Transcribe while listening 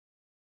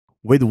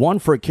With One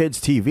for Kids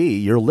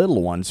TV, your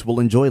little ones will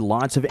enjoy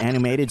lots of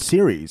animated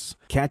series,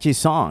 catchy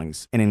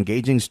songs, and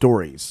engaging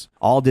stories,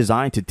 all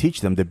designed to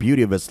teach them the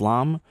beauty of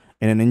Islam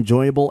in an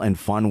enjoyable and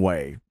fun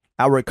way.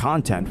 Our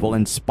content will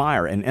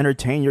inspire and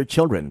entertain your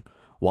children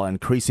while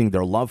increasing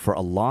their love for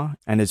Allah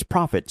and His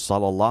Prophet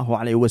Sallallahu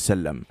Alaihi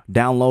Wasallam.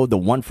 Download the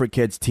One for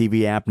Kids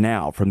TV app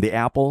now from the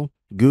Apple,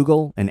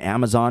 Google, and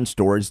Amazon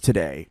stores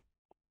today.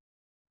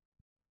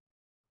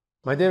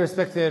 My dear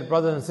respected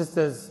brothers and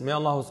sisters, may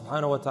Allah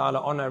subhanahu wa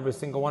ta'ala honor every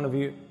single one of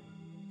you.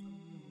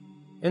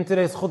 In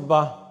today's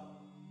khutbah,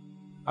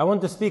 I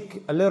want to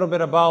speak a little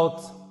bit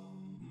about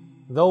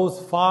those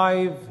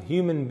 5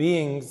 human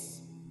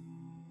beings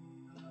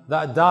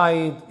that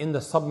died in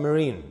the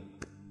submarine.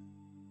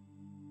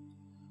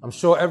 I'm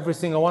sure every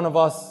single one of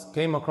us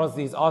came across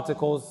these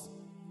articles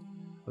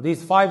of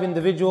these 5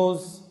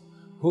 individuals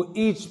who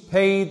each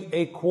paid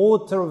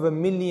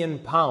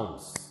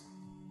 £250,000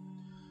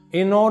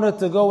 in order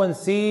to go and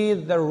see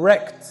the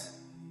wrecked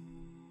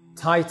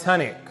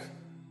Titanic,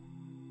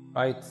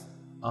 right?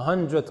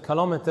 100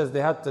 kilometers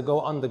they had to go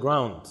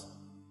underground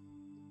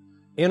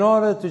in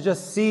order to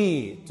just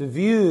see, to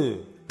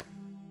view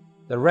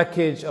the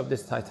wreckage of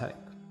this Titanic.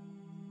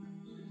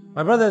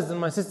 My brothers and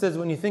my sisters,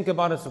 when you think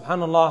about it,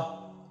 subhanAllah,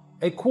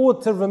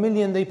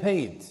 $250,000 they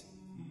paid.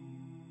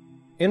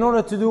 In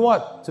order to do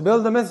what? To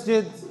build a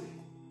masjid?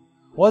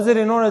 Was it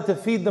in order to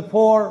feed the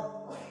poor?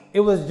 It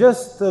was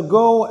just to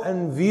go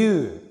and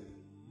view,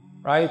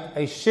 right,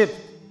 a ship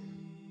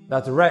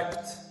that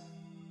wrecked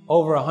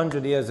over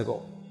 100 years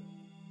ago.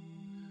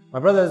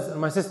 My brothers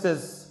and my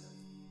sisters,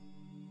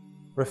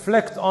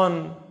 reflect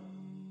on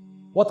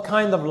what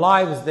kind of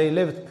lives they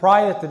lived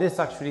prior to this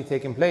actually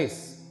taking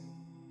place,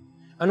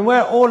 and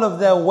where all of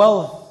their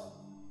wealth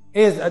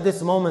is at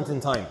this moment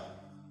in time.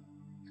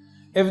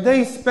 If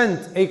they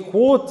spent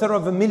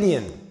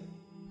 $250,000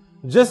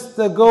 just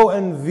to go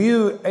and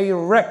view a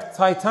wrecked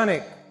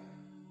Titanic,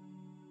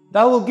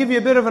 that will give you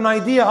a bit of an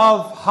idea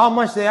of how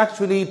much they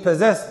actually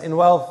possessed in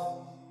wealth.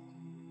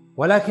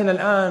 وَلَكِنَ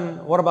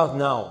الْآن, what about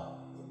now?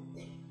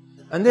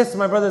 And this,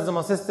 my brothers and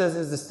my sisters,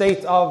 is the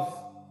state of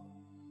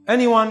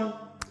anyone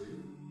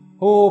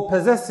who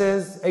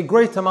possesses a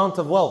great amount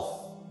of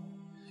wealth.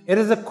 It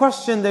is a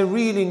question they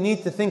really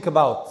need to think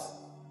about.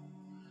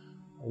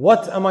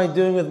 What am I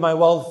doing with my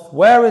wealth?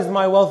 Where is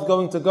my wealth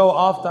going to go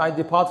after I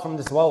depart from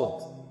this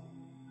world?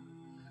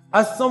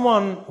 As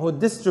someone who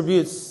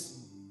distributes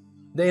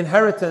the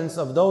inheritance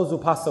of those who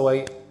pass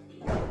away,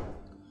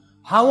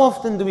 how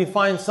often do we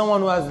find someone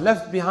who has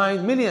left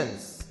behind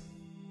millions,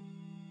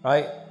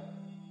 right?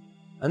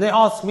 And they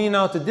ask me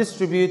now to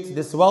distribute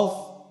this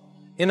wealth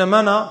in a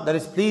manner that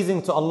is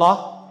pleasing to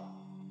Allah,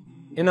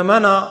 in a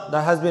manner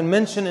that has been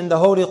mentioned in the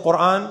Holy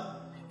Quran,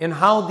 in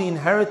how the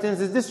inheritance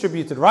is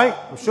distributed, right?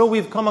 I'm sure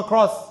we've come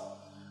across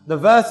the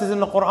verses in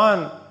the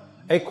Quran.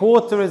 A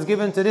quarter is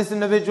given to this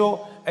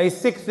individual, a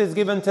sixth is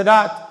given to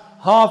that,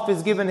 half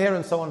is given here,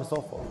 and so on and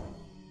so forth.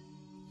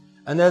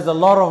 And there's a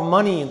lot of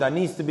money that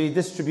needs to be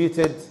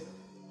distributed.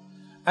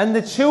 And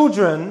the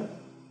children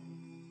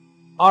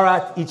are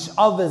at each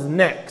other's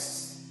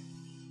necks.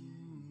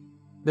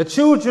 The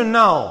children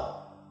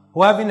now,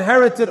 who have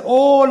inherited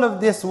all of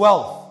this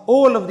wealth,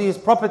 all of these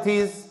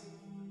properties,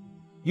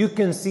 you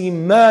can see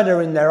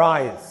murder in their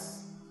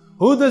eyes.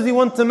 Who does he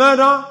want to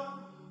murder?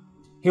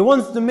 He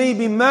wants to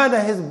maybe murder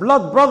his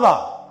blood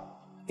brother.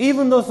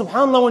 Even though,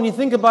 subhanAllah, when you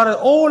think about it,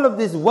 all of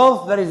this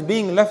wealth that is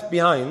being left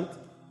behind,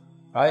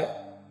 right,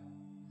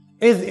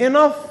 is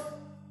enough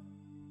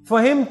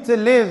for him to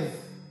live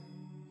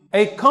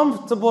a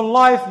comfortable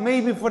life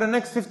maybe for the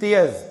next 50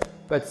 years.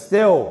 But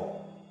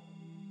still,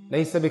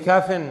 لَيْسَ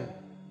بِكَافٍ,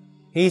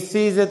 he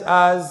sees it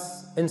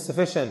as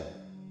insufficient.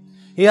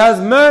 He has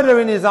murder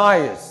in his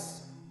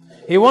eyes.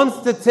 He wants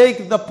to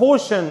take the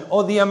portion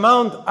or the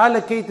amount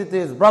allocated to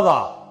his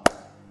brother.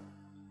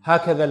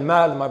 هكذا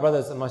المال, my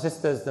brothers and my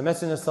sisters, the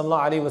Messenger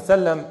sallallahu alaihi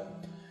wasallam,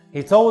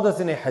 he told us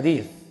in a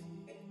hadith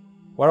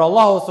where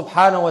Allah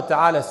subhanahu wa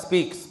ta'ala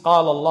speaks,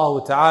 قال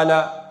الله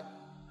تعالى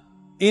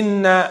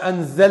إِنَّا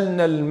أَنزَلْنَا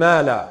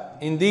الْمَالَ,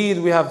 indeed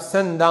we have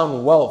sent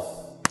down wealth.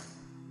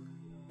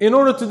 In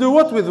order to do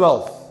what with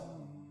wealth?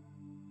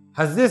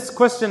 Has this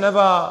question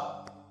ever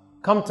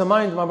come to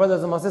mind, my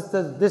brothers and my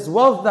sisters? This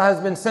wealth that has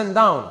been sent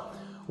down,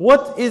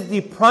 what is the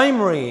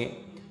primary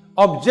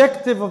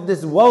objective of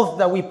this wealth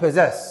that we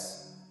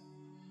possess?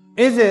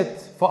 Is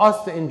it for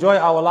us to enjoy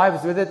our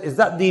lives with it? Is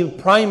that the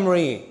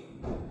primary,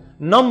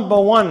 number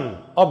one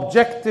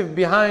objective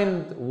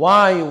behind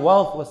why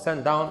wealth was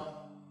sent down?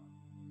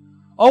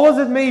 Or was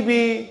it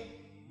maybe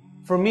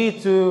for me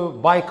to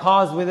buy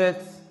cars with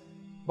it,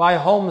 buy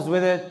homes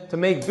with it, to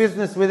make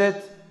business with it?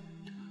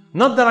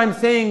 Not that I'm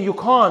saying you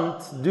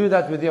can't do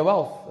that with your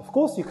wealth. Of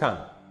course you can.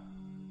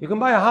 You can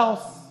buy a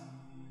house,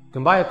 you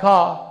can buy a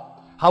car.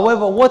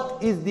 However,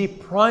 what is the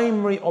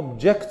primary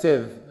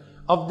objective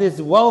of this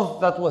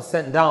wealth that was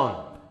sent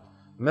down?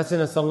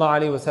 Messenger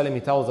sallallahu alaihi wasallam, he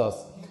tells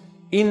us,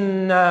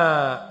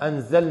 Inna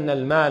anzalna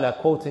al-mala,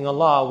 quoting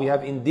Allah, we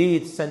have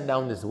indeed sent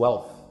down this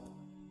wealth.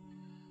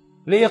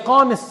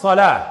 لِإِقَامِ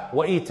الصَّلَاةِ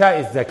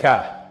وَإِيتَاءِ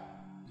الزَّكَاةِ,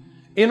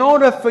 in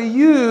order for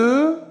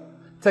you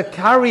to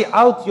carry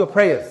out your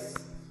prayers.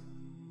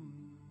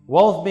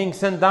 Wealth being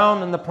sent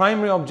down, and the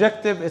primary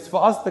objective is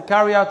for us to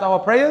carry out our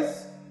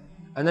prayers.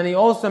 And then he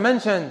also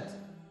mentioned,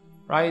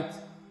 right,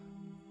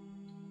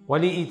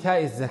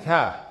 وَلِإِيتَاءِ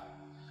الزَّكَاةِ,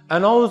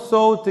 and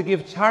also to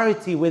give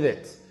charity with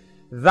it.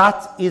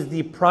 That is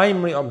the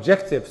primary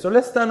objective. So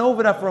let's stand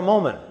over that for a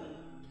moment.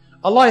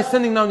 Allah is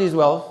sending down His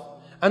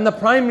wealth, and the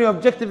primary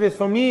objective is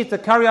for me to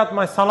carry out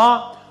my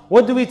salah.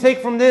 What do we take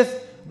from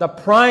this? The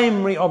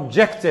primary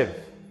objective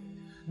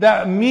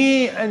that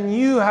me and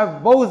you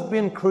have both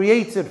been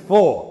created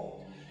for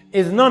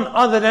is none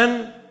other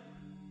than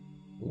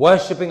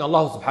worshipping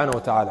Allah subhanahu wa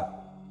ta'ala.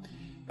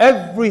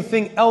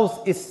 Everything else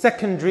is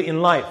secondary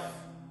in life.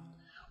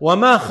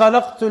 وَمَا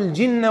خَلَقْتُ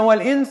الْجِنَّ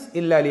وَالْإِنسِ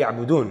إِلَّا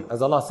لِيَعْبُدُونَ,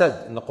 as Allah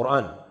said in the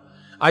Quran.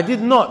 I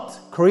did not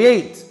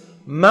create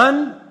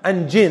man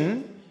and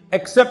jinn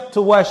except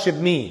to worship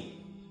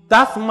me.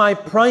 That's my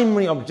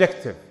primary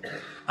objective.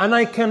 And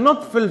I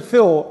cannot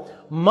fulfill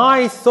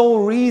my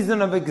sole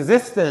reason of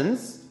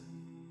existence,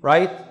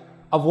 right,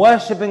 of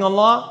worshipping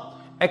Allah,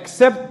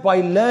 except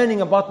by learning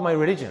about my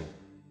religion.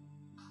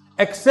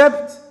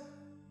 Except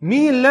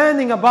me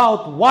learning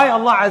about why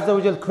Allah Azza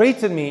wa Jal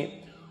created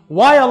me,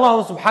 why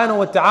Allah subhanahu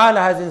wa ta'ala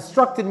has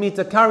instructed me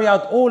to carry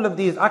out all of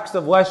these acts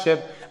of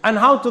worship, and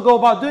how to go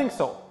about doing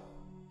so.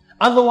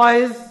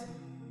 Otherwise,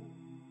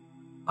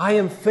 I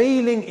am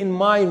failing in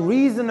my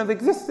reason of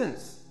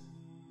existence.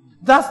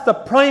 That's the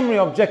primary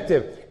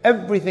objective.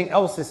 Everything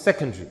else is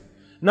secondary.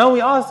 Now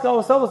we ask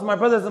ourselves, my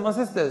brothers and my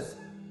sisters,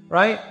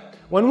 right?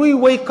 When we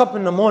wake up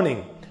in the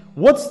morning,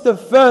 what's the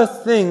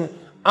first thing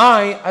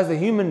I, as a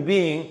human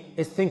being,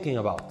 is thinking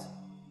about?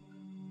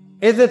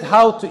 Is it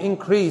how to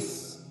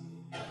increase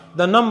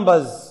the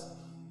numbers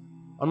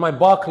on my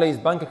Barclays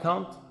bank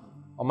account,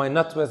 on my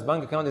NatWest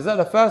bank account? Is that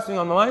the first thing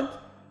on my mind?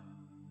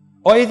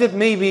 Or is it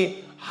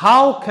maybe,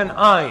 how can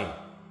I,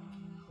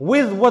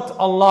 with what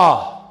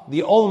Allah,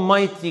 the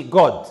Almighty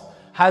God,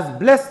 has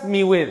blessed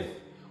me with,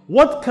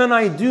 what can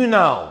I do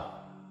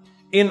now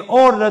in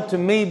order to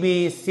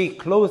maybe seek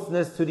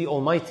closeness to the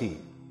Almighty?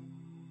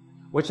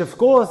 Which of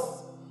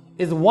course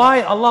is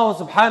why Allah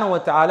subhanahu wa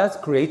ta'ala has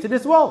created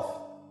this wealth.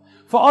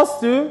 For us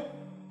to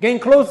gain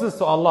closeness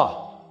to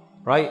Allah,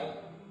 right?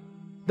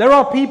 There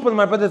are people,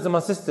 my brothers and my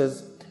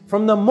sisters,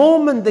 from the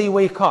moment they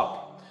wake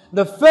up,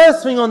 the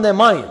first thing on their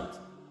mind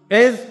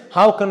is,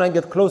 how can I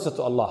get closer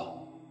to Allah?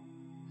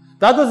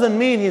 That doesn't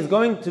mean he's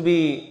going to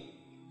be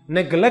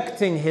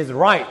neglecting his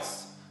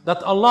rights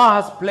that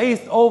Allah has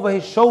placed over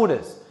his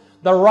shoulders.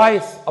 The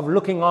rights of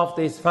looking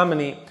after his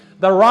family,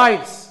 the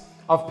rights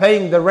of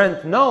paying the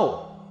rent.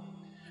 No.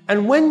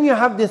 And when you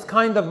have this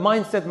kind of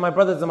mindset, my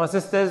brothers and my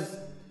sisters,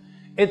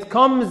 it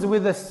comes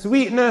with a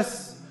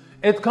sweetness,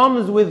 it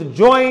comes with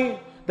joy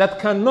that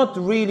cannot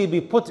really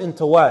be put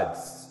into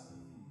words.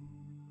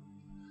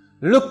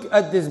 Look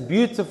at this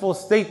beautiful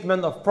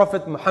statement of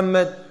Prophet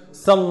Muhammad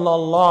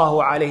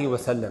sallallahu alaihi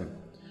wasallam,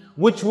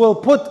 which will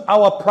put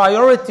our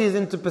priorities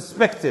into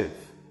perspective.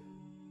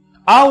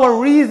 Our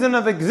reason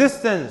of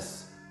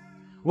existence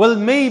will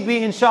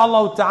maybe,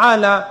 inshallah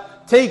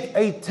ta'ala, take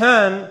a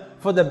turn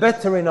for the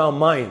better in our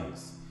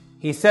minds.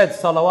 He said,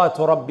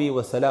 salawatu rabbi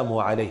wa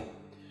salamu alayhi,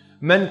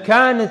 man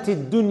kanat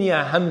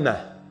ad-dunya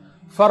hamna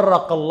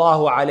farraqa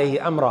Allahu alayhi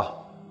amrah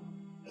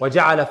wa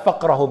ja'ala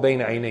faqrahu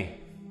bayna aynayhi.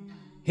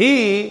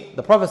 He,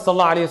 the Prophet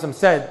ﷺ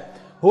said,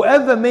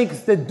 whoever makes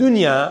the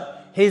dunya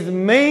his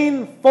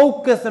main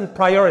focus and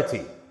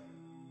priority.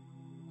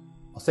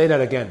 I'll say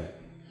that again.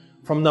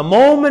 From the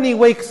moment he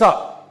wakes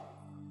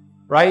up,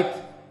 right?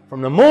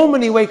 From the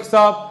moment he wakes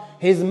up,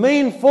 his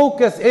main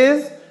focus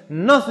is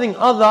nothing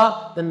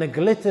other than the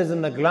glitters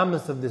and the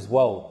glamours of this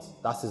world.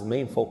 That's his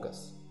main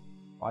focus,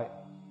 right?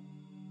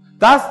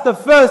 That's the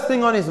first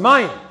thing on his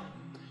mind.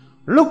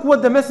 Look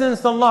what the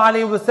Messenger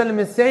ﷺ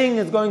is saying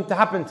is going to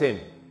happen to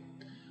him.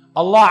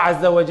 Allah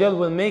Azza wa Jal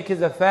will make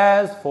his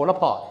affairs fall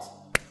apart.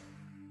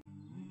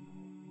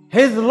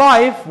 His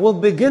life will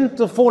begin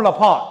to fall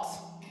apart.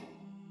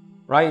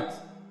 Right?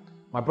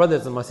 My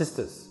brothers and my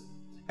sisters,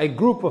 a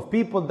group of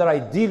people that I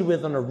deal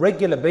with on a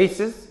regular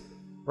basis,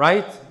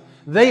 right?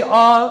 They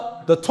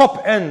are the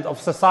top end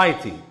of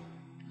society.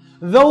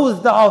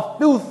 Those that are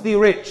filthy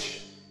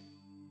rich,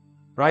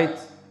 right?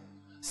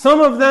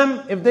 Some of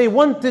them, if they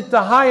wanted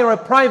to hire a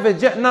private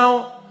jet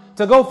now,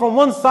 to go from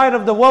one side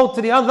of the world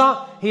to the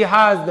other, he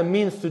has the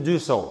means to do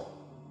so.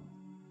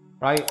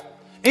 Right?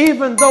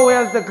 Even though he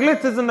has the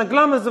glitters and the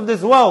glamours of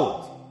this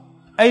world,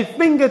 a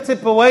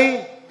fingertip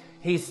away,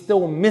 he's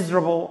still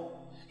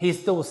miserable, he's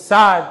still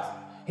sad,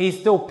 he's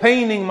still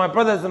paining, my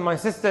brothers and my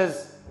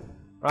sisters.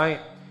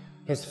 Right?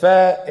 His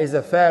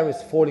affair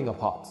is falling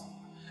apart.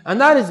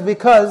 And that is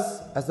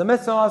because, as the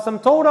Messenger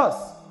told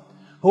us,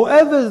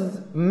 whoever's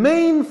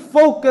main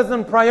focus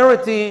and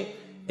priority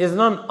is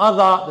none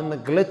other than the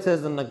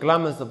glitters and the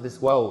glamours of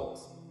this world.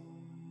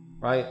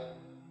 Right?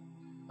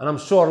 And I'm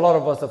sure a lot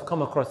of us have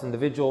come across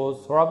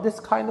individuals who are of this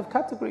kind of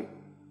category.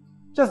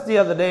 Just the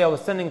other day I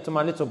was sending to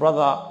my little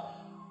brother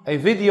a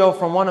video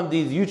from one of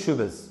these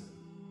YouTubers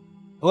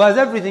who has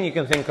everything you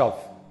can think of.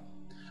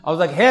 I was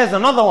like, here's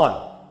another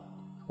one.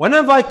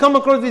 Whenever I come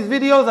across these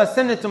videos, I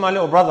send it to my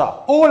little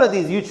brother. All of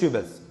these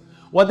YouTubers,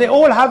 what they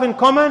all have in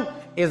common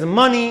is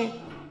money,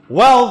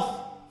 wealth,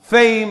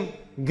 fame,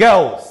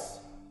 girls.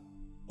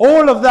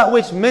 All of that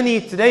which many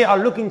today are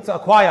looking to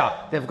acquire.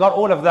 They've got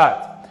all of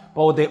that.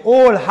 But what they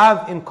all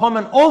have in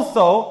common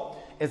also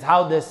is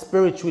how they're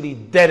spiritually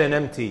dead and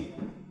empty.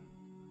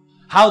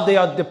 How they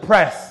are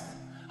depressed.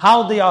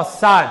 How they are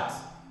sad.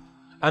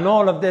 And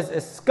all of this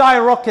is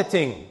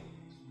skyrocketing,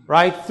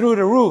 right, through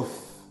the roof.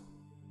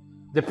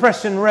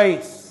 Depression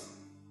rates,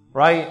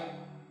 right?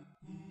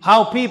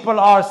 How people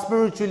are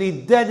spiritually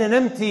dead and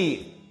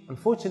empty,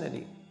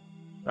 unfortunately,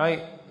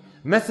 right?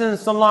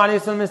 Messenger sallallahu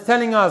alayhi wa sallam is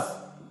telling us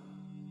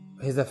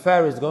his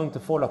affair is going to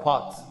fall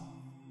apart.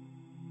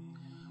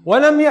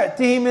 وَلَمْ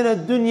يَأْتِهِ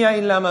مِنَ الدُّنْيَا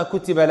إِلَّا مَا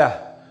كُتِبَ لَهُ.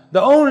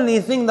 The only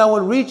thing that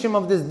will reach him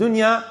of this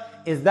dunya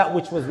is that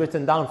which was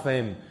written down for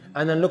him.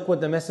 And then look what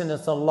the Messenger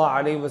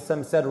sallallahu alayhi wa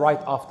sallam said right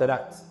after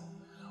that.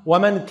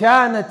 وَمَنْ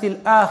كَانَتِ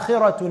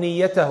الْآخِرَةُ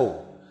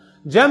نِيَّتَهُ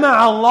جَمَعَ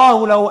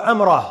اللَّهُ لَهُ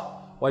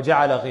أَمْرَهُ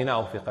وَجَعَلَ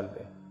غِنَاهُ فِي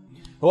قَلْبِهِ.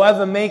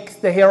 Whoever makes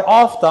the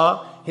hereafter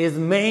his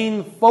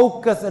main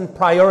focus and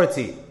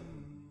priority.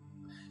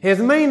 His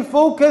main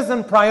focus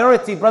and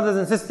priority, brothers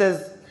and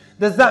sisters,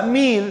 does that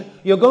mean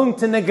you're going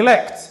to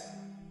neglect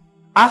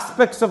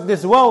aspects of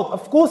this world?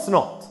 Of course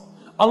not.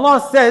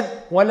 Allah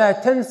said,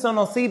 وَلَا تَنْسَ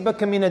نَصِيبَكَ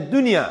مِنَ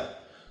الدُّنْيا.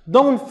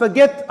 Don't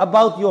forget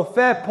about your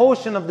fair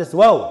portion of this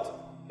world.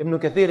 Ibn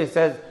Kathir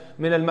says,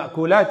 من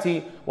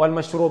المأكولات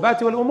والمشروبات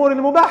والأمور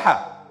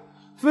المباحة.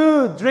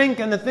 Food, drink,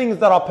 and the things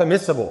that are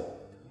permissible.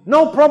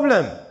 No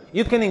problem.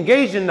 You can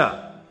engage in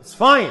that. It's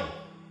fine.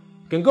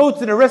 You can go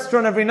to the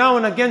restaurant every now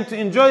and again to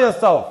enjoy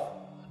yourself.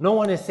 No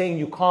one is saying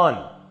you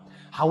can't.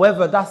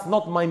 However, that's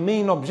not my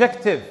main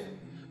objective.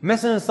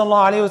 Messenger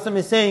sallallahu alayhi wa sallam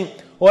is saying,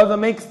 whoever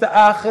makes the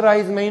akhirah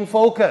his main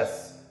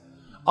focus,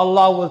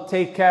 Allah will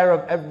take care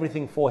of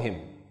everything for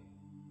him.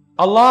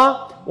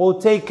 Allah will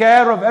take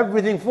care of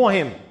everything for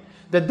him.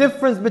 The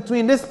difference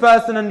between this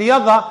person and the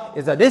other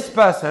is that this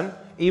person,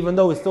 even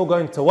though he's still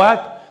going to work,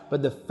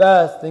 but the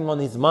first thing on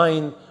his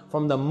mind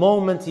from the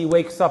moment he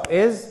wakes up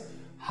is,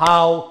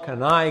 how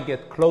can I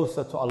get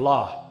closer to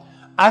Allah?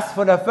 As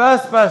for the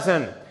first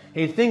person,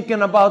 he's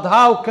thinking about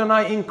how can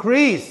I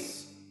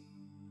increase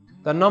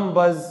the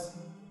numbers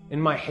in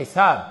my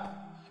hisab,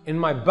 in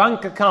my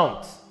bank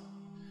account.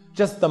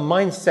 Just the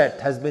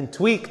mindset has been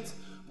tweaked.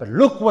 But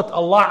look what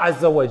Allah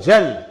Azza wa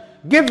Jal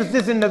gives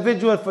this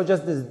individual for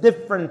just this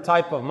different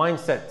type of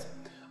mindset.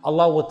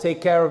 Allah will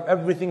take care of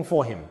everything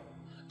for him.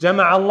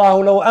 جَمَعَ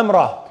اللَّهُ لَوْ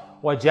أَمْرَهُ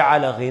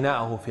وَجَعَلَ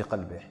غِنَاءَهُ فِي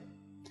قَلْبِهِ.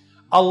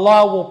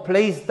 Allah will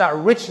place that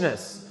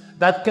richness,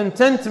 that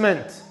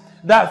contentment,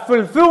 that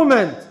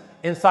fulfillment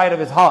inside of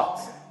his heart.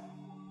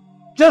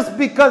 Just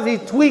because he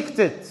tweaked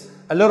it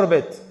a little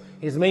bit,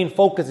 his main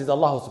focus is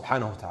Allah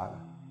subhanahu wa ta'ala.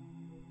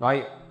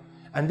 Right?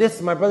 And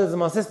this, my brothers and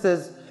my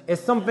sisters, is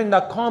something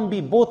that can't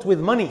be bought with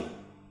money.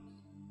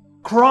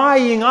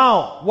 Crying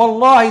out.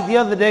 Wallahi, the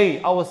other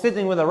day, I was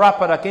sitting with a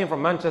rapper that came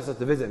from Manchester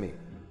to visit me.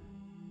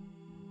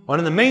 One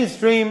of the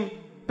mainstream,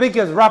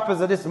 biggest rappers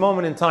at this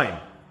moment in time.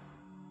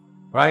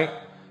 Right?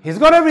 He's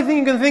got everything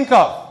you can think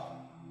of.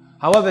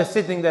 However,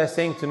 sitting there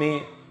saying to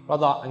me,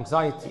 brother,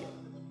 anxiety.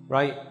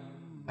 Right?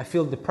 I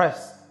feel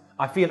depressed.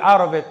 I feel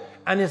out of it.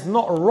 And it's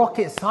not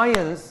rocket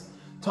science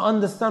to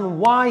understand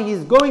why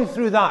he's going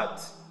through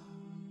that.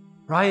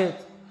 Right?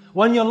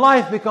 When your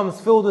life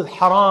becomes filled with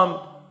haram,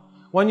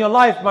 when your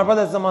life, my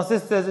brothers and my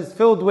sisters, is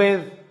filled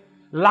with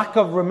lack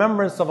of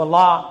remembrance of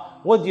Allah,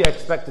 what do you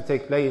expect to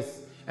take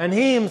place? And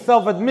he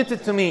himself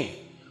admitted to me,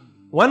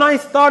 when I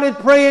started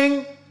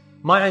praying,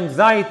 my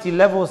anxiety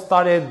level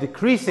started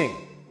decreasing.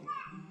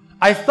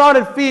 I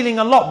started feeling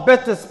a lot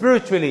better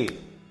spiritually.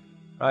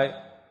 Right?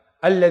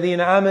 الَّذِينَ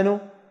آمَنُوا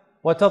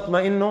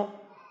وَتَطْمَئِنُّ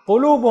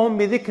قُلُوبُهُمْ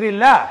بِذِكْرِ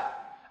اللَّهِ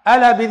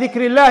أَلَا بِذِكْرِ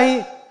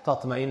اللَّهِ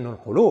تَطْمَئِنُّ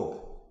الْقُلُوبِ.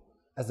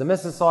 As the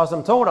Messenger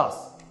ﷺ told us,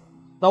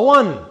 the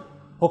one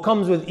who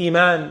comes with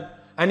iman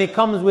and he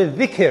comes with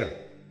dhikr,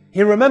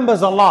 he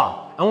remembers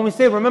Allah. And when we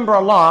say remember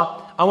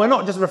Allah, and we're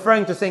not just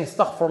referring to saying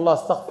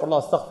astaghfirullah,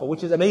 astaghfirullah, astaghfir,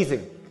 which is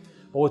amazing,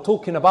 but we're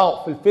talking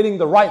about fulfilling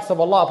the rights of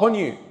Allah upon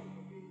you.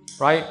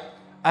 Right?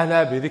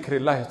 أَلَا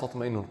بِذِكْرِ اللَّهِ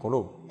تَطْمَئِنُّ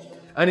الْقُلُوبِ.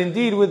 And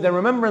indeed, with the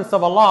remembrance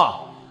of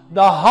Allah,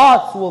 the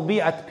hearts will be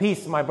at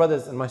peace, my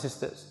brothers and my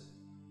sisters.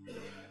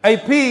 A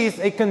peace,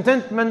 a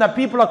contentment that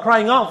people are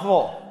crying out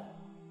for.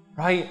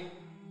 Right?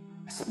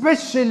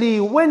 Especially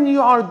when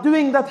you are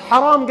doing that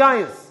haram,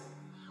 guys.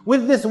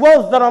 With this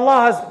wealth that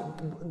Allah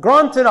has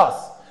granted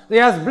us, He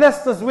has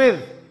blessed us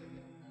with,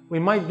 we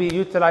might be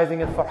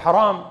utilizing it for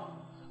haram.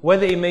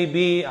 Whether it may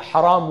be a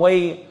haram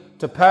way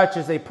to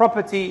purchase a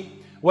property,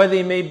 whether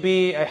it may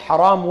be a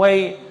haram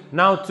way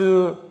now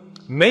to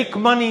make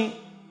money,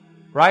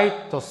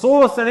 right? To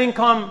source an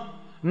income,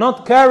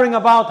 not caring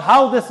about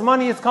how this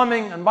money is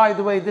coming. And by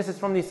the way, this is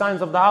from the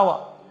signs of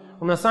da'wah.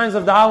 From the signs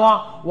of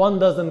da'wah, one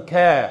doesn't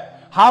care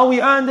how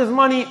he earned his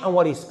money and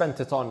what he spent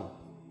it on.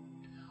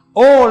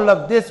 All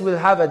of this will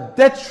have a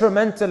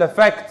detrimental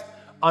effect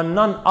on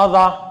none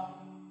other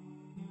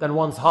than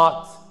one's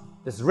heart,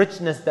 this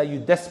richness that you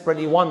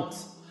desperately want,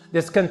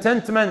 this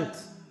contentment,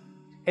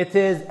 it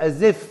is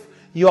as if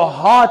your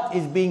heart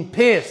is being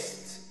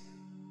pierced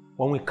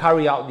when we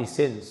carry out these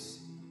sins.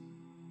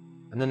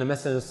 And then the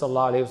Messenger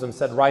ﷺ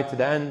said right to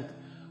the end,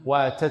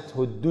 وَأَتَتْهُ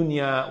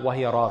الدُّنْيَا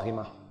وَهِيَ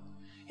رَاغِمَةٌ.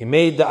 He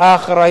made the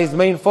akhirah his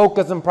main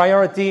focus and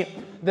priority.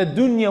 The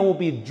dunya will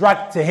be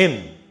dragged to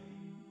him.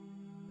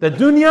 The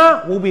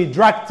dunya will be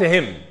dragged to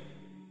him.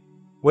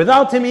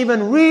 Without him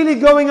even really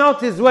going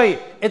out his way,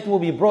 it will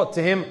be brought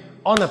to him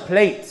on a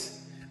plate.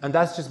 And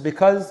that's just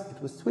because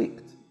it was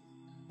tweaked.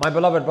 My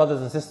beloved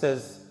brothers and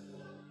sisters,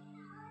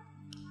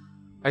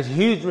 a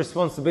huge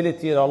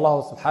responsibility that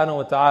Allah subhanahu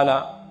wa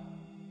ta'ala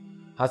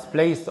has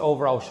placed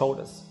over our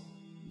shoulders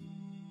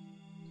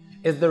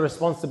is the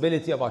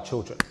responsibility of our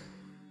children,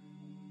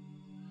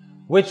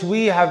 which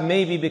we have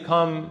maybe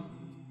become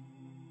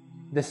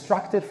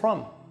distracted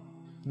from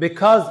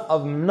because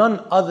of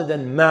none other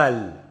than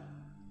mal,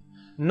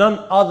 none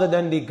other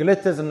than the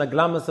glitters and the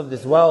glamours of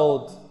this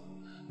world,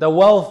 the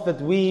wealth that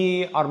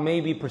we are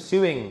maybe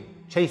pursuing,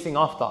 chasing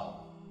after,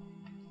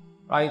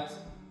 right?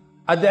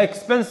 At the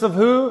expense of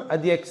who?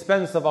 At the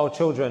expense of our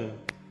children.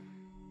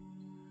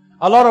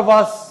 A lot of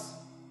us,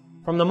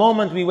 from the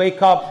moment we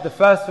wake up, the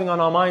first thing on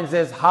our minds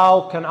is,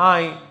 how can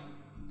I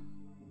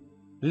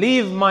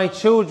leave my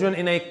children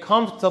in a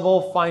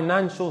comfortable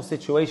financial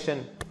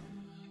situation?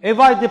 If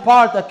I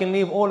depart, I can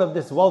leave all of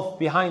this wealth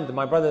behind,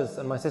 my brothers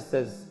and my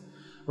sisters.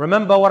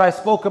 Remember what I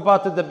spoke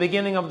about at the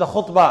beginning of the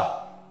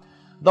khutbah.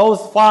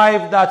 Those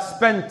 5 that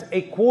spent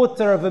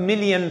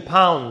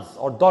 £250,000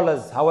 or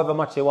dollars, however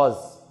much it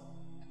was,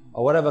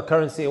 or whatever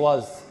currency it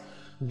was,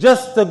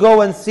 just to go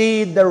and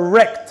see the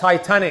wrecked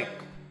Titanic.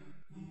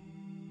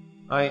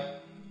 Right?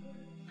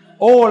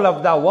 All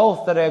of that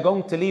wealth that they're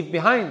going to leave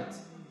behind.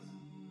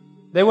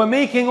 They were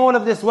making all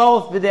of this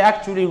wealth. Did they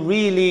actually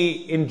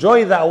really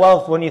enjoy that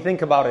wealth when you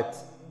think about it?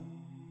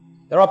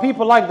 There are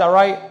people like that,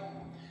 right?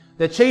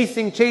 They're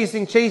chasing,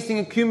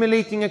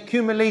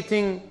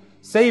 accumulating,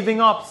 saving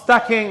up,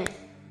 stacking.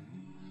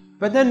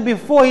 But then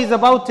before he's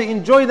about to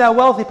enjoy that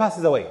wealth, he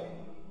passes away.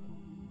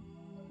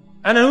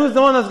 And then who's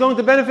the one that's going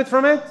to benefit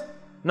from it?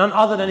 None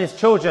other than his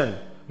children.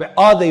 But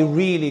are they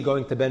really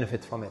going to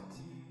benefit from it?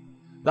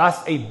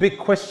 That's a big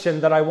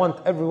question that I want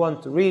everyone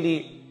to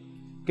really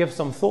give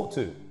some thought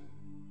to.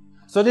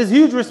 So there's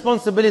huge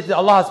responsibility that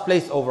Allah has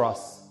placed over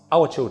us,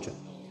 our children.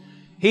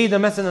 He, the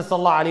Messenger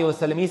sallallahu alaihi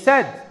wasallam, he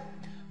said,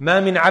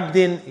 ما من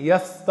عبد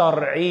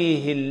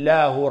يسترعيه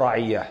الله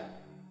رعيه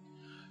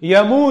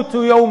يموت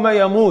يوم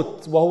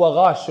يموت وهو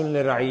غاش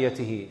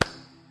لرعيته.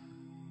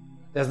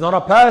 There's not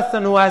a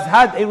person who has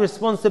had a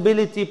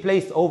responsibility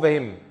placed over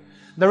him.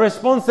 The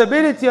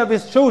responsibility of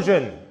his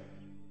children.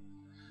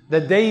 The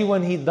day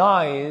when he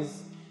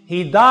dies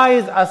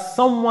as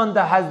someone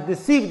that has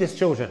deceived his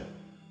children.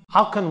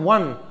 How can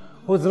one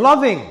who's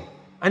loving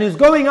and is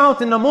going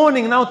out in the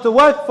morning now to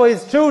work for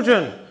his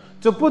children,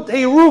 to put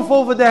a roof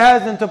over their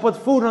heads and to put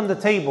food on the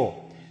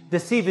table,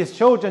 deceive his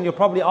children? You're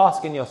probably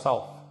asking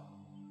yourself,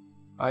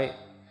 right?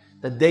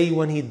 The day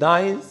when he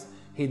dies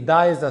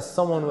as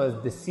someone who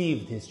has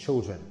deceived his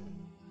children.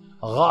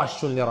 غَاشٌ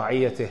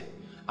لِرَعِيَّتِهِ.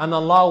 And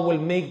Allah will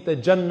make the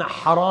Jannah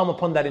haram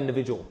upon that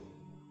individual.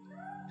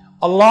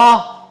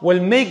 Allah will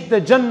make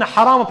the Jannah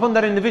haram upon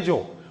that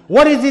individual.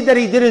 What is it that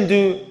he didn't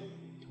do?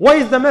 What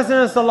is the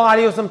Messenger sallallahu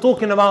alaihi wasallam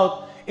talking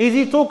about? Is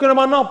he talking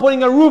about not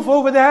putting a roof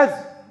over their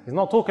heads? He's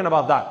not talking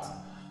about that,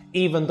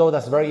 even though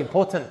that's very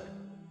important.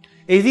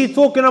 Is he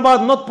talking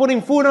about not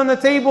putting food on the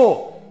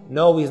table?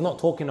 No, he's not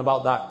talking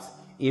about that,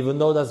 even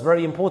though that's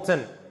very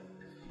important.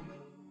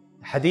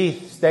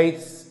 Hadith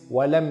states,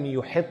 وَلَمْ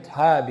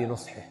يُحِطْهَا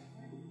بِنُصْحِهِ.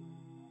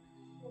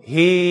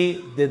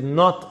 He did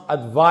not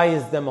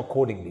advise them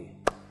accordingly.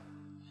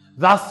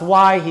 That's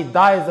why he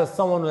dies as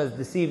someone who has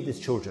deceived his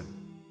children.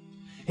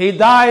 He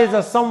dies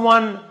as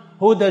someone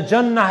who the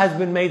Jannah has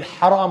been made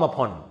haram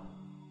upon,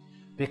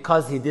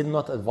 because he did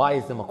not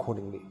advise them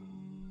accordingly.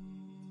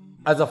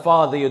 As a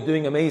father, you're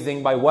doing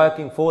amazing by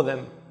working for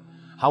them.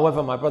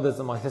 However, my brothers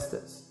and my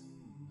sisters,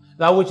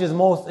 that which is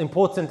most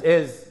important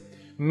is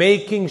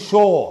making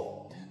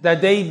sure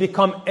that they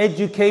become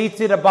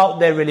educated about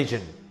their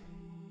religion.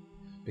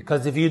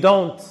 Because if you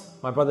don't,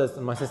 my brothers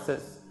and my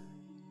sisters,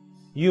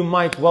 you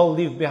might well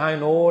leave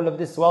behind all of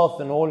this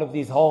wealth and all of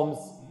these homes,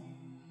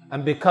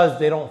 and because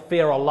they don't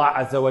fear Allah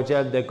Azza wa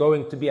Jal, they're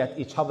going to be at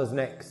each other's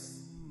necks.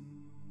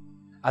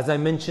 As I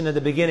mentioned at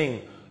the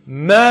beginning,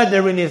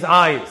 murder in his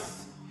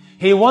eyes.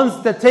 He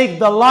wants to take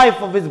the life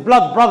of his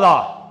blood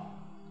brother,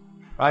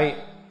 right?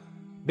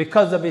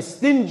 Because of his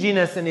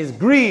stinginess and his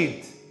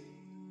greed.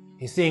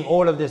 He's seeing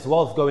all of this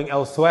wealth going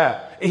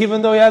elsewhere,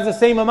 even though he has the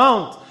same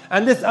amount.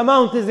 And this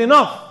amount is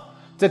enough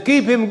to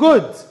keep him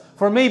good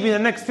for maybe the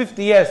next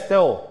 50 years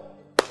still.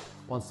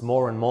 Wants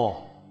more and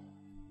more,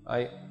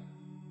 right?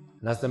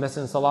 And as the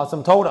Messenger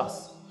ﷺ told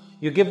us,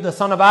 you give the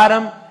son of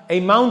Adam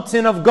a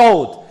mountain of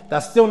gold,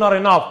 that's still not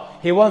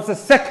enough. He wants a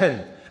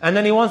second, and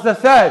then he wants the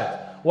third.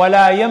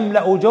 وَلَا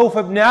يَمْلَأُ جَوْفَ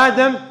ابْنِ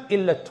آدَمْ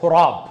إِلَّا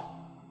التُّرَابِ.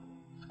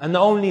 And the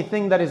only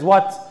thing that is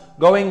what?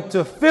 going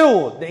to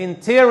fill the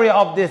interior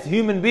of this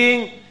human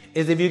being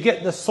is if you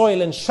get the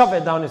soil and shove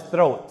it down his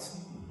throat.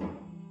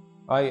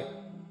 Right?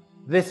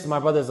 This, my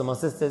brothers and my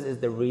sisters, is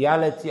the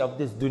reality of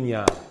this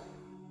dunya.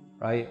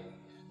 Right?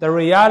 The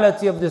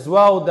reality of this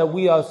world that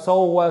we are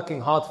so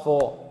working hard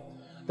for.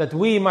 That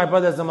we, my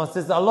brothers and my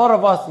sisters, a lot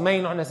of us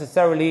may not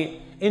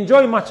necessarily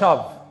enjoy much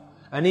of.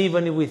 And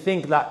even if we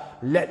think that,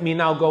 let me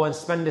now go and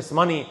spend this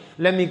money,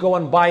 let me go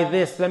and buy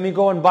this, let me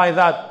go and buy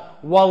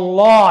that.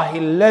 Wallahi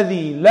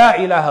alladhi la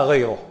ilaha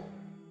ghayruh.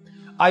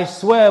 I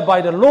swear by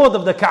the Lord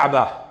of the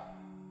Kaaba.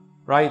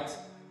 Right?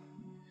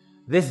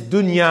 This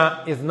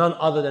dunya is none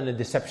other than a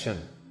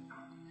deception.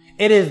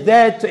 It is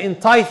there to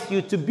entice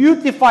you to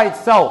beautify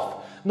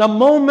itself. The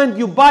moment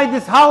you buy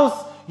this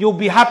house, you'll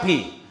be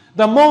happy.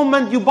 The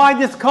moment you buy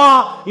this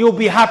car, you'll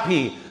be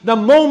happy. The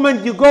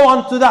moment you go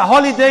onto that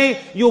holiday,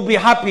 you'll be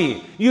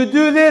happy. You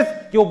do this,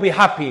 you'll be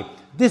happy.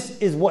 This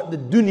is what the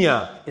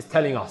dunya is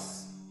telling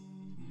us.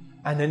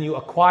 And then you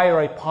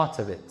acquire a part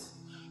of it.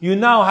 You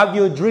now have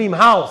your dream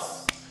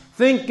house.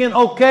 Thinking,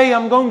 okay,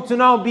 I'm going to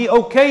now be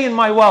okay in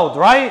my world,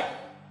 right?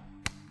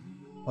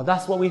 Well,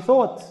 that's what we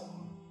thought.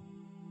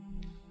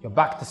 You're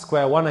back to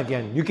square one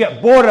again. You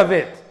get bored of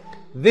it.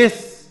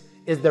 This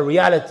is the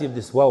reality of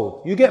this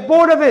world. You get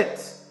bored of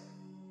it.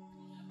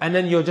 And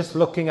then you're just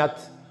looking at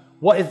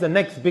what is the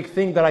next big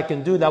thing that I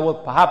can do that will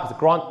perhaps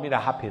grant me the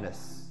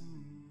happiness.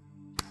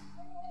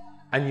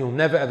 And you'll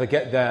never ever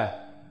get there.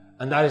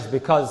 And that is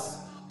because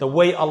the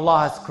way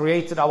Allah has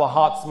created our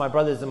hearts, my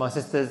brothers and my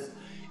sisters,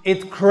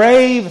 it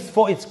craves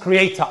for its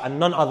creator and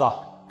none other.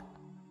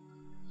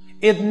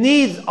 It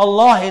needs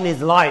Allah in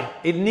his life.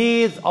 It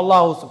needs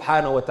Allah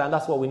subhanahu wa ta'ala.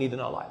 That's what we need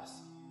in our lives.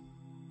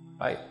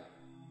 Right?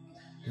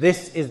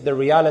 This is the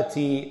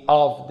reality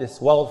of this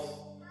wealth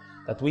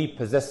that we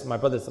possess, my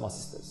brothers and my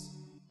sisters.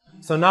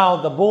 So now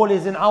the ball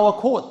is in our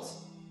court.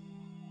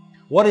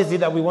 What is it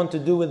that we want to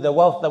do with the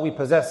wealth that we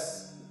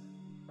possess?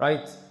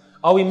 Right?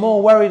 Are we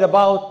more worried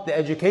about the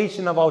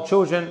education of our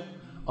children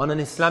on an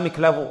Islamic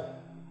level?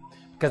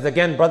 Because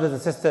again, brothers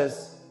and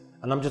sisters,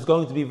 and I'm just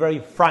going to be very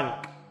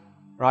frank,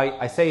 right?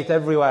 I say it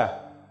everywhere,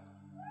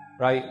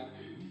 right?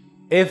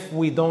 If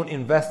we don't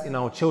invest in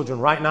our children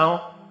right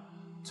now,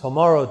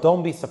 tomorrow,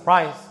 don't be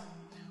surprised.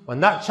 When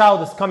that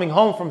child is coming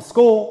home from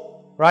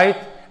school, right?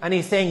 And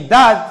he's saying,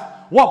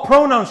 Dad, what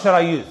pronoun should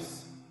I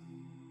use?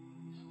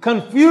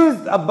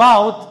 Confused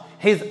about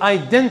his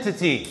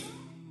identity,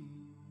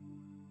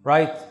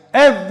 right?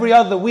 Every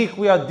other week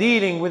we are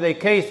dealing with a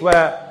case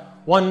where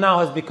one now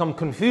has become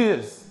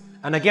confused.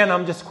 And again,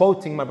 I'm just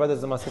quoting, my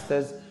brothers and my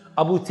sisters.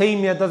 Abu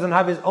Taymiyyah doesn't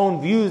have his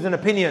own views and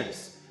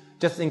opinions,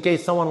 just in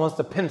case someone wants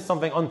to pin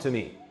something onto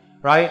me,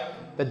 right?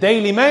 The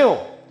Daily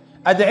Mail,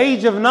 at the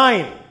age of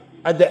 9,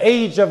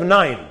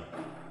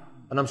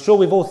 and I'm sure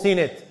we've all seen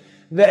it,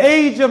 the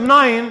age of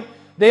 9,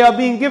 they are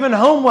being given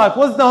homework.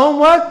 What's the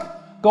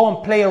homework? Go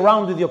and play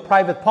around with your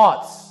private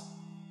parts.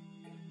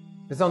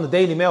 It's on the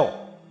Daily Mail.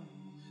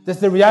 This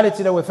is the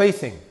reality that we're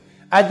facing.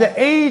 At the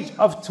age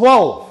of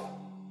 12,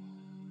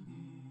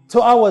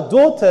 to our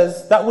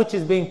daughters, that which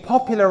is being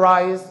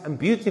popularized and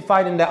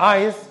beautified in their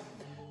eyes,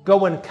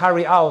 go and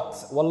carry out.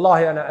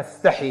 Wallahi ana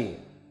astahi.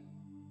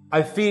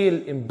 I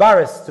feel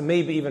embarrassed to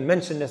maybe even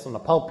mention this on the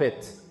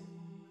pulpit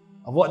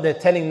of what they're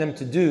telling them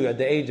to do at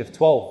the age of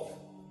 12.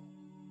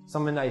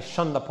 Something that is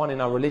shunned upon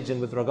in our religion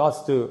with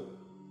regards to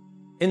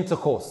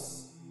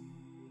intercourse.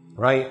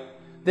 Right?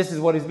 This is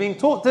what is being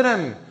taught to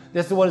them.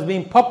 This is what is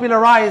being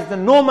popularized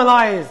and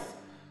normalized.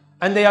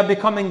 And they are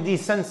becoming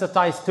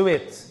desensitized to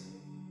it.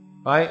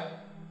 Right?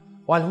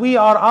 While we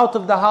are out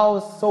of the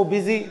house so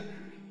busy,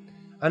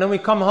 and then we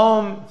come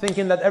home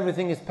thinking that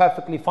everything is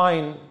perfectly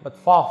fine, but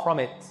far from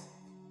it.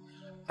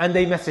 And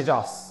they message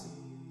us.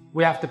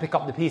 We have to pick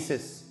up the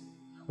pieces.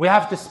 We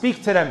have to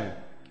speak to them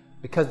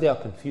because they are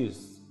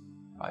confused.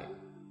 Right?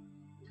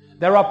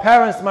 There are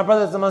parents, my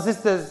brothers and my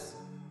sisters,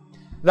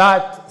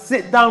 that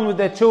sit down with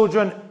their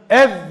children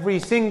every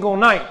single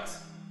night.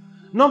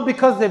 Not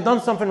because they've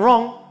done something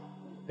wrong,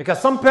 because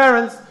some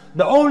parents,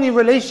 the only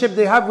relationship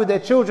they have with their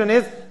children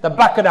is the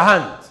back of the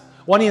hand.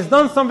 When he's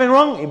done something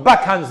wrong, he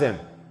backhands him.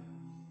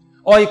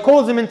 Or he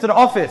calls him into the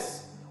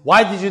office.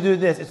 Why did you do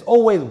this? It's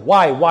always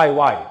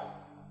why?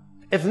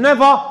 It's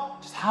never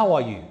just how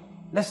are you?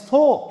 Let's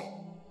talk.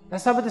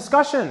 Let's have a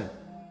discussion.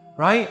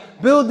 Right?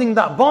 Building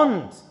that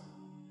bond.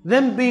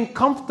 Them being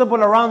comfortable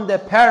around their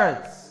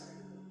parents.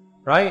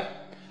 Right?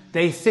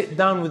 They sit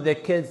down with their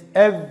kids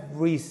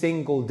every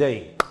single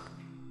day.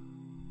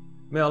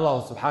 May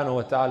Allah subhanahu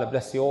wa ta'ala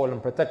bless you all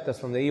and protect us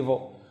from the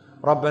evil.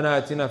 ربنا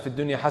آتنا في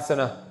الدنيا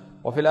حسنة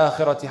وفي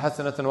الآخرة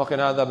حسنة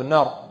وقنا عذاب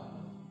النار.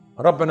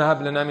 ربنا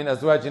هب لنا من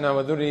أزواجنا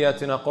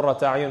وذرياتنا قرة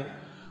أعين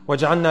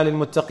واجعلنا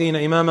للمتقين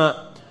إماما.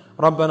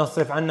 ربنا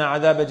اصرف عنا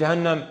عذاب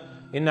جهنم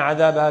إن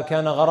عذابها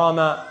كان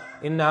غراما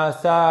إنها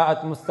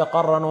ساءت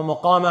مستقرا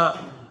ومقاما.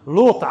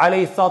 Lut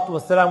alayhi salatu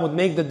wasalam would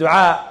make the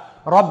dua,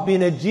 ربي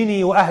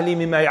نجني وأهلي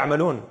مما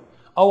يعملون.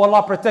 Oh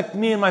Allah, protect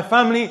me and my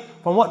family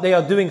from what they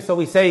are doing. So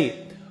we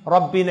say,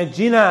 ربي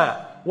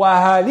نجنا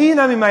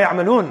وأهالينا مما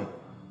يعملون.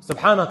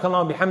 سبحانك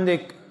اللهم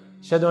بحمدك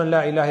أشهد أن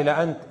لا إله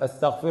إلا أنت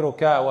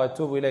أستغفرك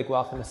وأتوب إليك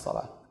وأقم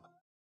الصلاة.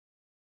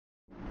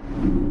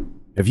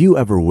 Have you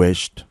ever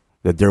wished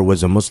that there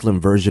was a Muslim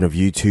version of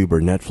YouTube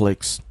or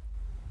Netflix?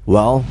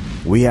 Well,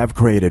 we have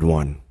created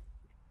one.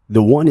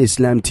 The One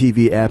Islam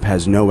TV app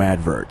has no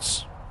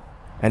adverts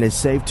and is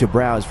safe to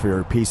browse for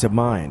your peace of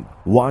mind.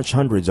 Watch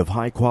hundreds of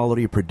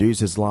high-quality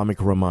produced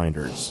Islamic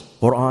reminders,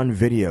 Quran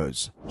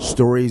videos,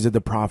 stories of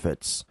the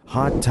prophets,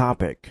 hot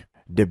topic,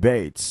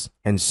 debates,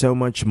 and so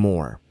much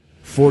more.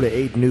 4 to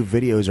 8 new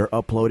videos are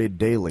uploaded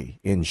daily,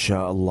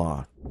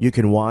 inshallah. You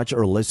can watch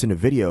or listen to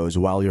videos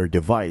while your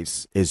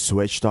device is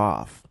switched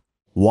off.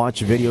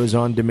 Watch videos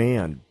on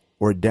demand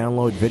or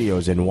download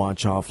videos and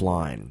watch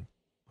offline.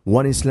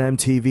 One Islam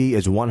TV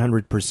is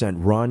 100%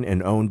 run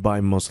and owned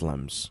by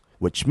Muslims,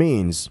 which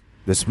means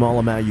the small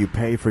amount you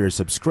pay for your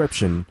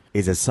subscription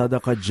is a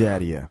sadaqah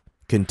jariyah,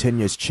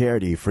 continuous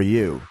charity for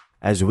you,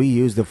 as we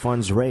use the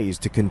funds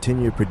raised to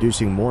continue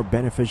producing more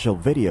beneficial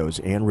videos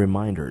and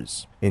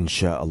reminders,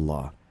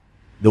 inshallah.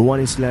 The One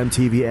Islam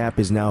TV app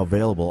is now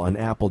available on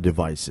Apple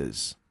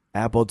devices,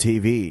 Apple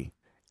TV,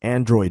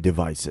 Android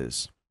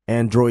devices,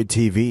 Android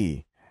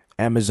TV,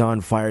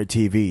 Amazon Fire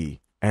TV,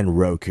 and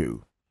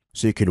Roku,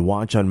 so you can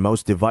watch on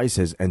most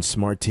devices and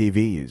smart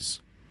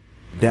TVs.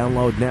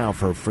 Download now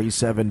for a free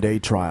 7-day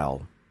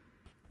trial.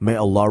 May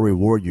Allah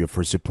reward you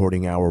for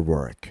supporting our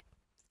work.